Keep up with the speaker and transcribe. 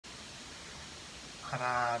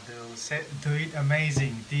하나, 둘, 셋. Do it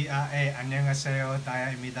amazing. DIA. 안녕하세요.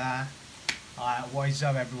 다이아입니다. What is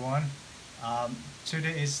up, everyone?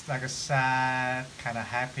 Today is like a sad, kind of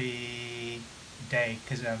happy day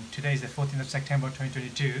because today is the 14th of September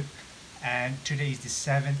 2022, and today is the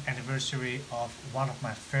 7th anniversary of one of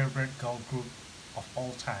my favorite girl group of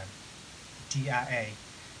all time, DIA.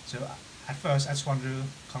 So at first, I just want to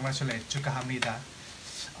congratulate 축하합니다.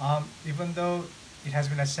 Even though it has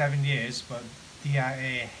been like 7 years, but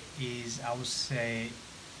DIA is, I would say,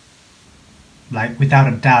 like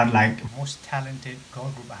without a doubt, like the most talented girl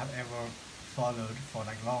group I have ever followed for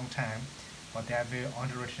like a long time. But they are very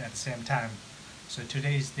underrated at the same time. So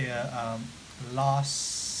today is their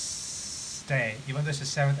last day, even though it's the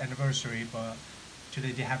 7th anniversary. But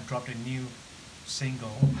today they have dropped a new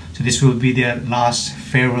single. So this will be their last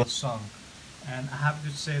farewell song. And I have to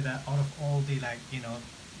say that out of all the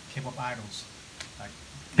K-pop idols, like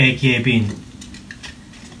YEBIN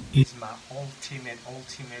is my ultimate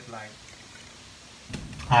like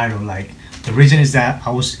idol. Like the reason is that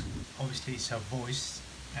obviously it's her voice,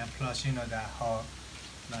 and plus that her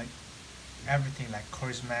like everything, like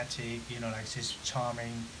charismatic, like she's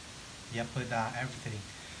charming, 예쁘다, everything.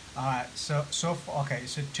 Alright, so okay,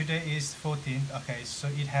 so today is 14th. Okay, so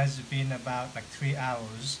it has been about like 3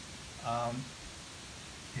 hours.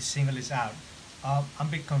 The single is out. I'm a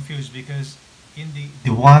bit confused because in the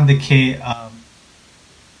K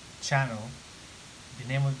channel, the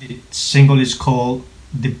name of the single is called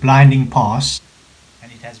The Blinding Pause,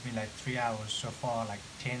 and it has been like 3 hours so far, like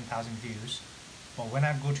 10,000 views. But when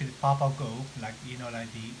I go to the Papa Go, like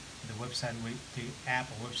like the website, with the app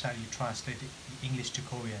or website, you translate the English to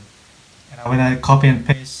Korean, and when I copy and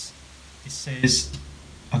paste, it says,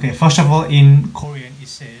 okay, first of all in Korean it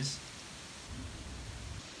says,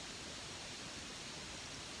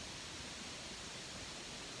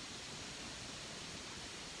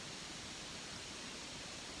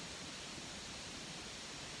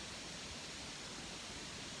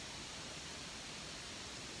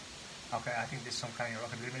 okay, I think there's some kind of,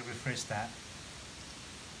 okay, let me rephrase that.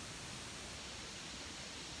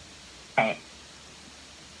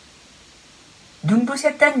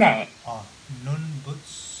 눈부셨던 날. Oh,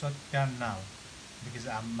 눈부셨던 날, because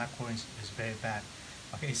my Korean is very bad.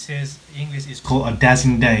 Okay, it says English is called A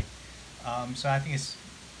Dazzling Day. So I think it's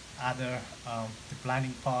either The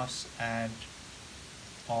Blinding Pause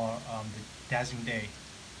or The Dazzling Day.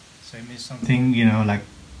 So it means something, like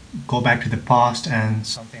go back to the past and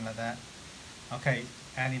something like that. Okay,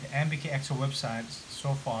 and in the MBKXO website,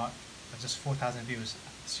 so far, just 4,000 views.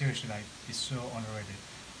 Seriously, like, it's so underrated.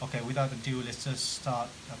 Okay, without ado, let's just start.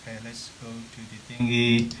 Okay, let's go to the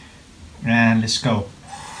thingy, and let's go.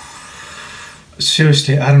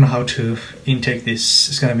 Seriously, I don't know how to intake this.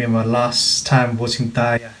 It's gonna be my last time watching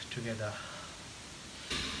Daia together.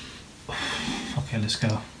 Okay, let's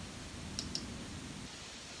go.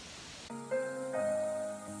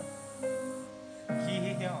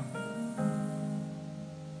 KIHUIHYEON.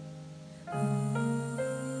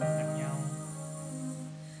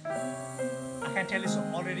 I can tell it's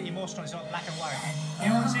already emotional, it's not black and white.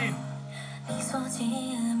 EUNJIN. 미소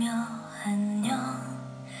지으며 안녕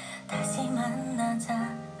다시 만나자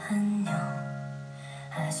안녕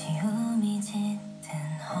아쉬움이 짙은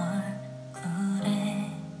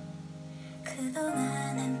얼굴에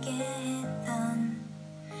그동안 함께했던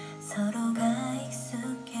서로가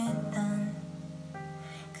익숙했던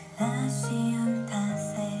그 아쉬움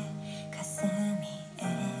탓에 가슴이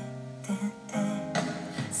애틋해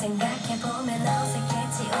생각해보면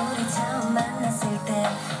어색했지 우리 처음 만났을 때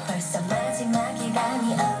벌써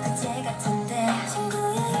마지막이라니 엊그제 같은데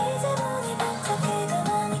친구야 이제 보니 부쩍해가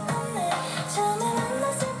많이 컸네 처음에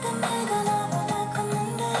만났을 땐 내가 너보다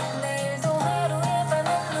컸는데 내일도 하루에 밤은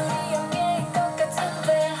우리 연계인 것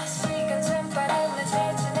같은데 시간 참 빠르네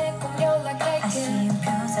잘 지냈고 연락할게 아쉬운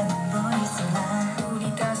표정은 보이지 마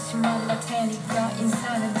우리 다시 만날 테니까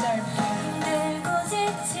인사는 짧게 힘들고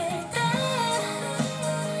지칠 때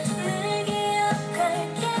늘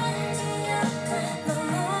기억할게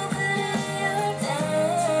너무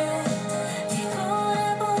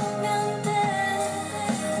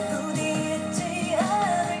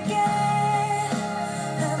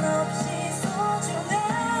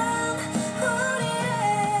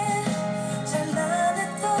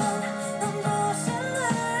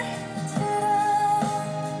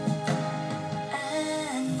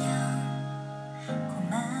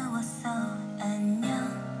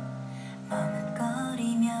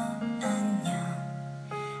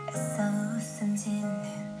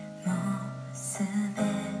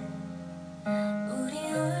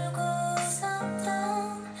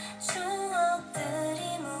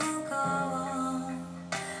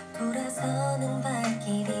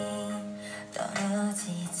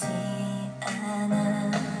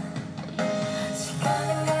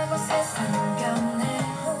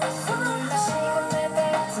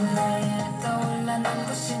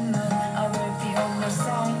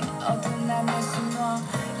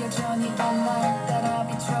넌 날 따라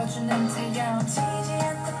비춰주는 태양 지지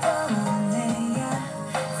않고 떠오르는 내야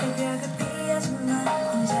새벽을 피하지만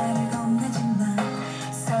혼자를 겁내지만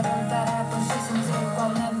서로 바라본 시선들과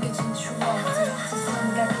남겨진 추억들 두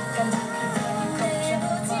손과 끝까지 그대로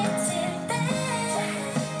지칠 때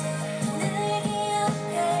늘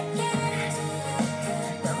기억할게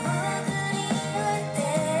너무 그리울 때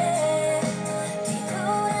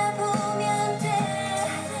뒤돌아보면 돼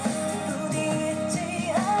우리 잊지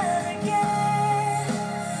않을게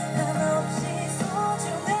한없이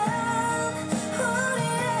소중한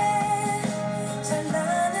우리의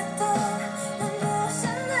찬란했던 눈부신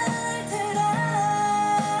날들아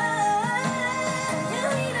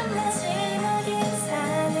안녕이란 마지막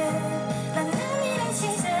인사는 만남이란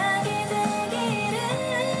시작이 되기를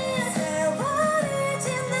세월이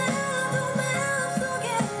지나도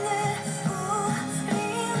마음속에는 우린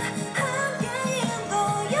함께인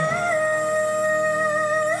거야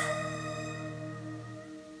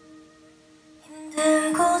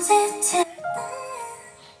힘들고 지칠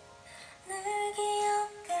땐늘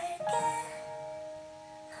기억할게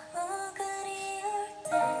너무 그리울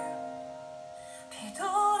땐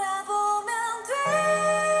뒤돌아보면 돼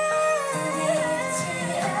우리 잊지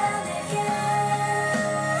않을게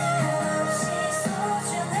한없이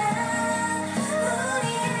소중한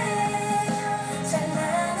우리의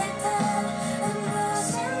찬란했던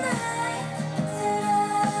눈부신 날들아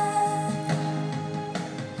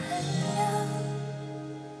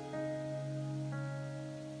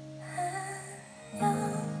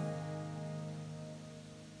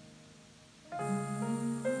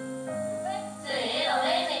주인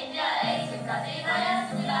어메이징 인디아의 지금까지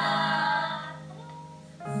다이아였습니다.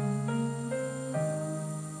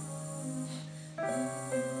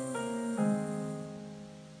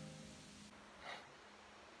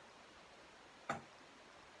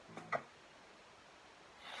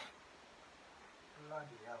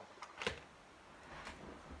 Bloody hell.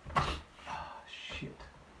 Shit.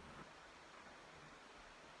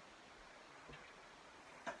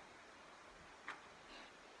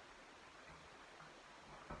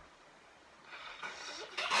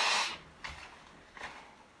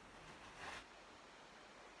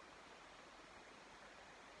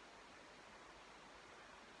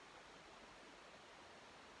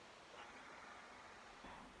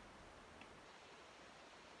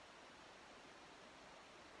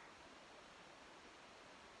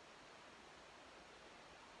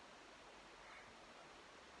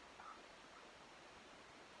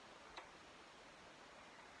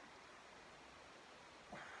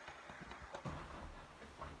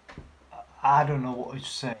 I don't know what to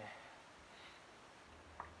say.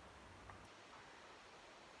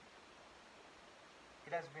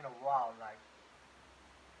 It has been a while, like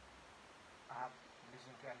I have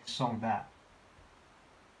listened to any song that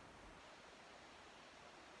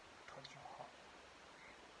touch your heart.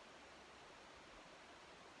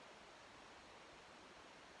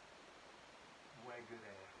 Way good at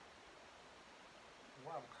it.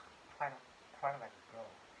 Well, I'm crying like a girl.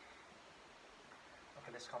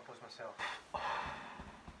 Okay, let's compose myself.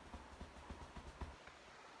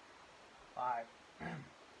 Alright.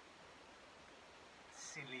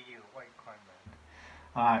 Silly you, why you crying, man?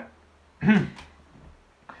 Alright.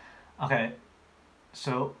 Okay,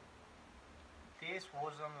 so this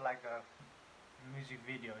wasn't like a music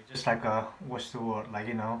video, it's just like a, what's the word, like,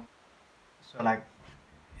 you know, so like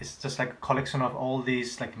it's just like a collection of all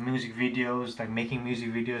these like music videos, like making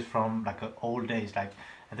music videos from like old days. Like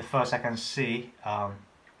at the first I can see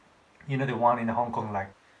you know, the one in Hong Kong,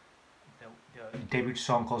 like the debut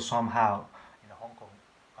song called Somehow in Hong Kong.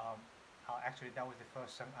 Actually that was the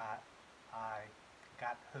first song I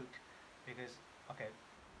got hooked, because okay,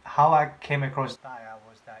 how I came across Daia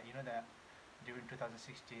was that, you know, that during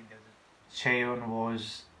 2016 there was CHAEYEON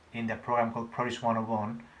was in the program called Produce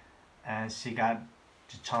 101, and she got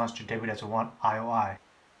the chance to debut as a one IOI,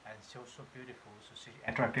 and she was so beautiful, so she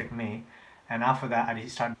attracted me. And after that I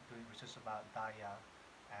started doing research about Daia,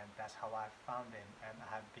 and that's how I found them. And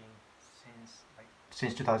I have been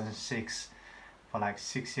since 2006, for like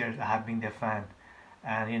 6 years I have been their fan,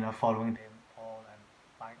 and you know, following them all and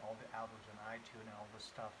buying all the albums on iTunes and all the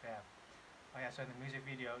stuff. Yeah. Oh yeah, so the music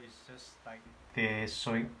video is just like they're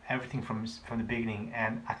showing everything from the beginning,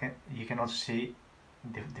 and you can also see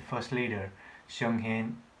the first leader,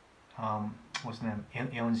 SEUNGHEE, what's the name,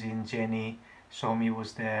 EUNJIN, Jennie, SOMYI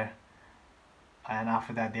was there, and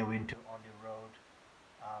after that they went to On the Road,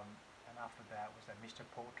 and after that was like Mr.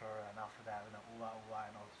 Porter, and after that, you know, Ua Ua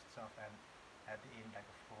and all this stuff, and at the end like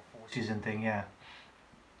a four season thing. Yeah.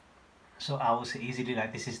 So I would say easily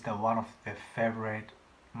like this is the one of the favorite,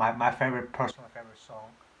 my favorite personal favorite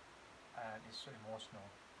song and it's so emotional.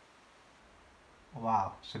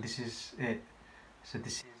 Wow, so this is it. So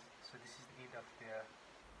this is the end of their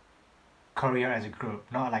career as a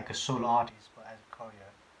group, not like a solo artist, but as a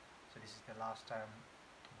career. So this is the last time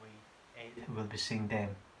we will be seeing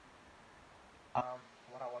them.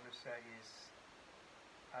 What I want to say is,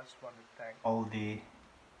 I just want to thank all the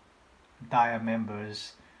Daia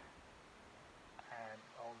members and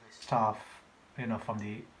all the staff, you know, from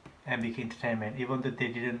the MBK Entertainment. Even though they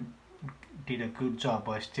did a good job,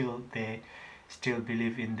 but still they still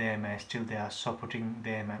believe in them, and still they are supporting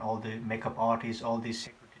them, and all the makeup artists, all the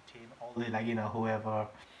security team, all the, like, you know, whoever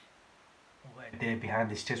were there behind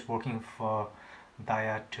the stage working for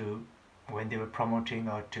Daia, to when they were promoting,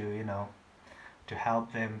 or to, you know, to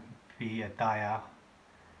help them be a Daia.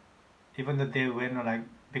 Even though they were not, like,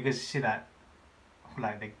 because you see that,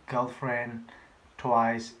 like, the girlfriend,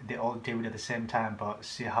 Twice, they all debuted at the same time, but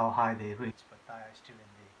see how high they reached. But Daia is still in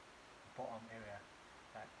the bottom area,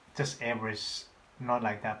 like just average, not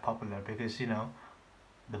like that popular. Because, you know,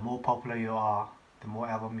 the more popular you are, the more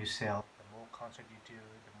album you sell, the more concert you do,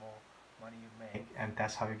 the more money you make, and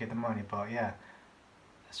that's how you get the money. But yeah,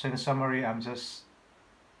 so in summary, I want to say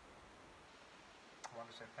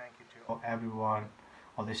thank you to everyone,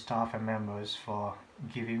 all the staff and members, for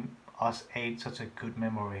giving us such a good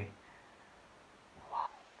memory. Wow,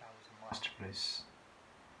 that was a masterpiece.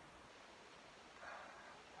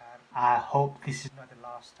 And I hope this is not the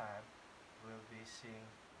last time we'll be seeing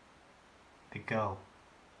the girl,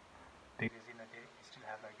 because, you know, they still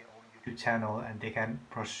have like their own YouTube channel, and they can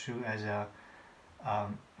pursue as a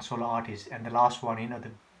solo artist. And the last one, you know,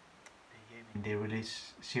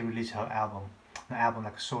 she released her album,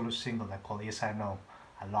 like a solo single, like called Yes I Know.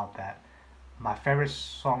 I love that. My favorite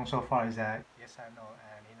song so far is that Yes I Know,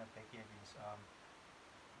 and, you know, YEBIN's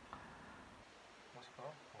what's it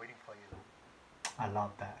called? Waiting for You. I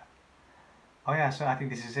love that. Oh yeah, so I think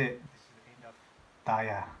this is it. This is the end of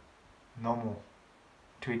Daia. No more.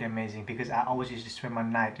 Tweet amazing, because I always used to spend my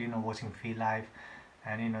night, you know, watching V Live,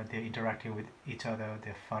 and, you know, they're interacting with each other,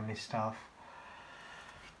 their funny stuff.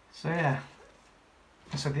 So yeah.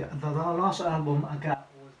 So the last album I got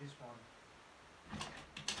was this one.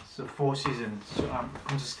 So 4 seasons. So I'm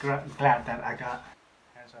just glad that I got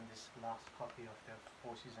hands on this last copy of the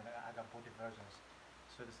 4 seasons. I got both the versions.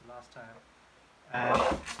 So this is the last time. And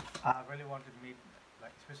I really wanted to meet,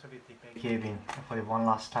 like, especially the YEBIN for the one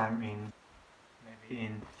last time maybe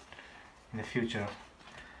in the future.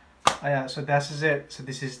 Oh yeah, so that's it. So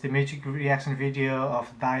this is the music reaction video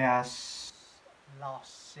of Daia's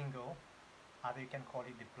last single. Either you can call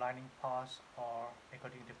it the Blinding Pass, or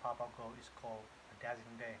according to Papa Girl, it's called A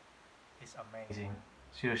Dazzling Day. It's amazing.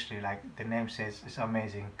 Seriously, like the name says, it's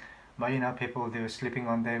amazing. But, you know, people, they were sleeping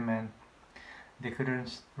on them, and they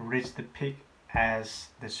couldn't reach the peak as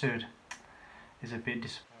they should. It's a bit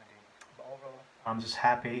disappointing. But overall, I'm just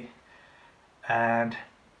happy, and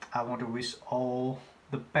I want to wish all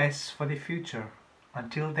the best for the future.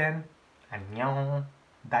 Until then, 안녕,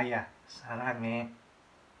 Daia, 사랑해.